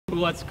Who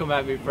wants to come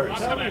at me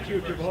first? I'll come at you,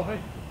 boy.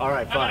 All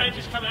right, fine. And then I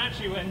just come at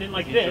you, and then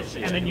like this,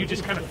 and then you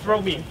just kind of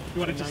throw me. You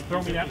want to just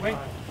throw me that way?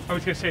 I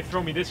was gonna say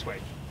throw me this way.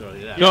 Throw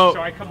you that. Yeah,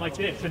 so I come like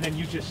this, and then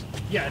you just,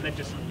 yeah, and then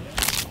just,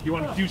 you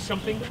want to do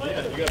something?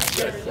 Yeah, you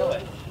gotta sell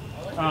it.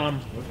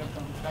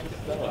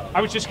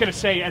 I was just gonna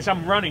say, as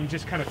I'm running,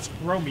 just kind of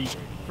throw me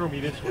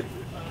this way.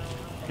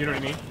 You know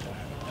what I mean?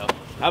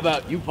 How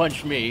about you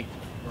punch me,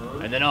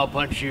 and then I'll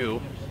punch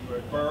you.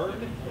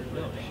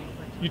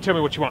 You tell me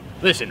what you want.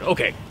 Listen,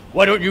 okay,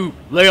 why don't you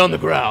lay on the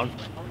ground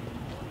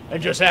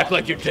and just act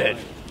like you're dead?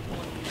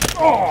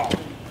 Oh!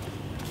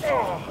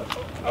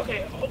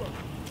 Okay, hold on.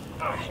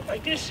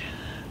 Like this?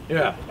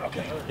 Yeah.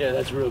 Okay. Yeah,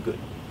 that's real good.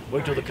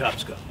 Wait till the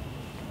cops come.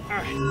 All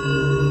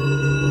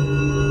right.